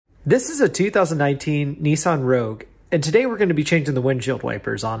This is a 2019 Nissan Rogue, and today we're going to be changing the windshield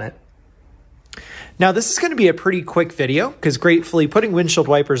wipers on it. Now, this is going to be a pretty quick video because gratefully putting windshield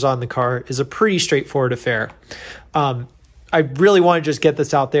wipers on the car is a pretty straightforward affair. I really want to just get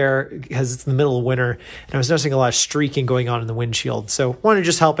this out there because it's in the middle of winter and I was noticing a lot of streaking going on in the windshield. So I want to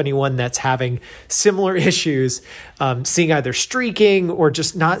just help anyone that's having similar issues, seeing either streaking or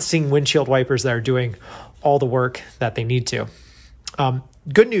just not seeing windshield wipers that are doing all the work that they need to.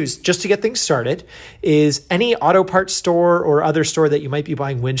 Good news, just to get things started, is any auto parts store or other store that you might be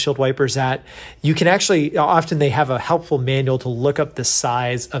buying windshield wipers at, you can actually, often they have a helpful manual to look up the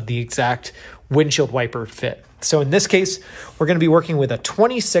size of the exact windshield wiper fit. So in this case, we're going to be working with a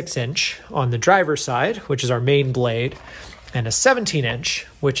 26-inch on the driver's side, which is our main blade, and a 17-inch,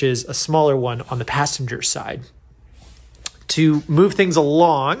 which is a smaller one on the passenger side. To move things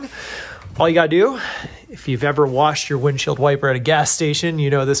along, all you got to do, if you've ever washed your windshield wiper at a gas station, you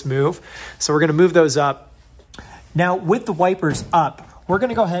know this move. So we're going to move those up. Now, with the wipers up, we're going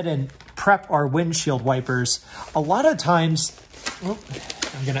to go ahead and prep our windshield wipers. A lot of times,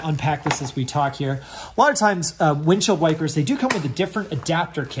 I'm going to unpack this as we talk here. A lot of times, windshield wipers, they do come with different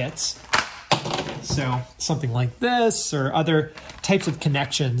adapter kits. So something like this or other types of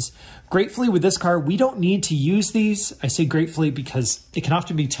connections. Gratefully, with this car, we don't need to use these. I say gratefully because it can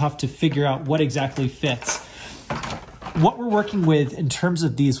often be tough to figure out what exactly fits. What we're working with in terms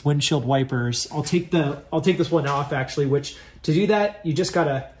of these windshield wipers, I'll take this one off actually, which to do that, you just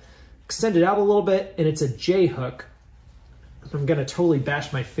gotta extend it out a little bit, and it's a J hook. I'm gonna totally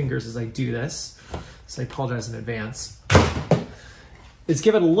bash my fingers as I do this, so I apologize in advance. Is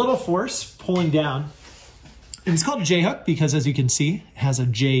give it a little force pulling down. And it's called a J hook because, as you can see, it has a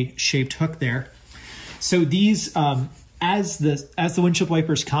J-shaped hook there. So these, as the windshield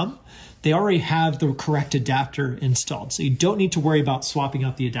wipers come, they already have the correct adapter installed. So you don't need to worry about swapping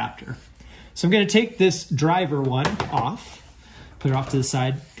out the adapter. So I'm going to take this driver one off, put it off to the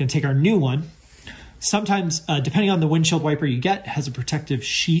side. Going to take our new one. Sometimes, depending on the windshield wiper you get, it has a protective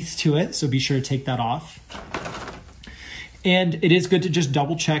sheath to it. So be sure to take that off. And it is good to just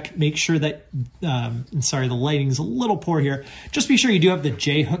double check, make sure that, sorry, the lighting's a little poor here. Just be sure you do have the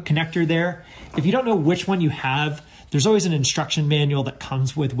J hook connector there. If you don't know which one you have, there's always an instruction manual that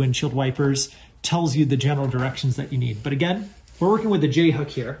comes with windshield wipers, tells you the general directions that you need. But again, we're working with the J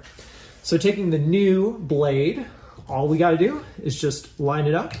hook here. So taking the new blade, all we gotta do is just line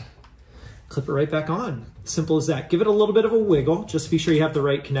it up, clip it right back on. Simple as that. Give it a little bit of a wiggle, just be sure you have the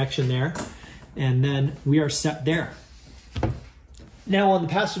right connection there. And then we are set there. Now on the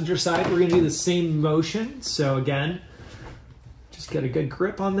passenger side, we're gonna do the same motion. So again, just get a good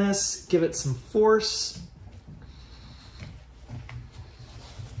grip on this, give it some force.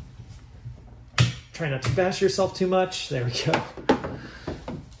 Try not to bash yourself too much. There we go.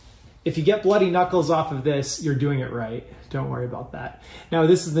 If you get bloody knuckles off of this, you're doing it right. Don't worry about that. Now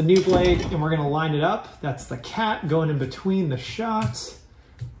this is the new blade and we're gonna line it up. That's the cat going in between the shots,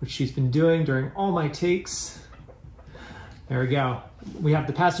 which she's been doing during all my takes. There we go. We have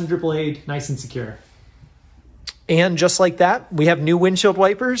the passenger blade nice and secure. And just like that, we have new windshield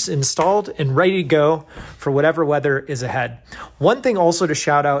wipers installed and ready to go for whatever weather is ahead. One thing also to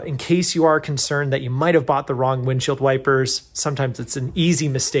shout out, in case you are concerned that you might have bought the wrong windshield wipers, sometimes it's an easy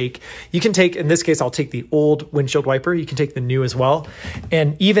mistake. You can take, in this case, I'll take the old windshield wiper. You can take the new as well.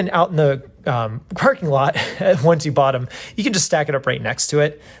 And even out in the parking lot, once you bought them, you can just stack it up right next to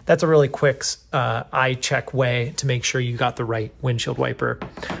it. That's a really quick eye check way to make sure you got the right windshield wiper.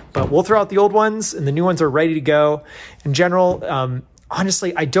 But we'll throw out the old ones and the new ones are ready to go. In general,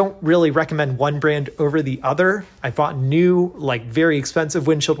 honestly, I don't really recommend one brand over the other. I bought new, like very expensive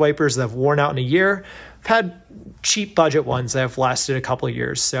windshield wipers that have worn out in a year. I've had cheap budget ones that have lasted a couple of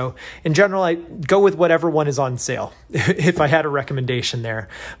years. So in general, I go with whatever one is on sale if I had a recommendation there.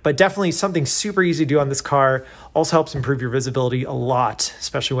 But definitely something super easy to do on this car. Also helps improve your visibility a lot,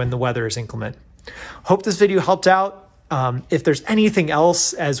 especially when the weather is inclement. Hope this video helped out. If there's anything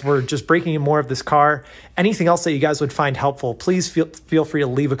else, as we're just breaking in more of this car, anything else that you guys would find helpful, please feel free to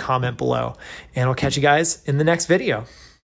leave a comment below. And I'll catch you guys in the next video.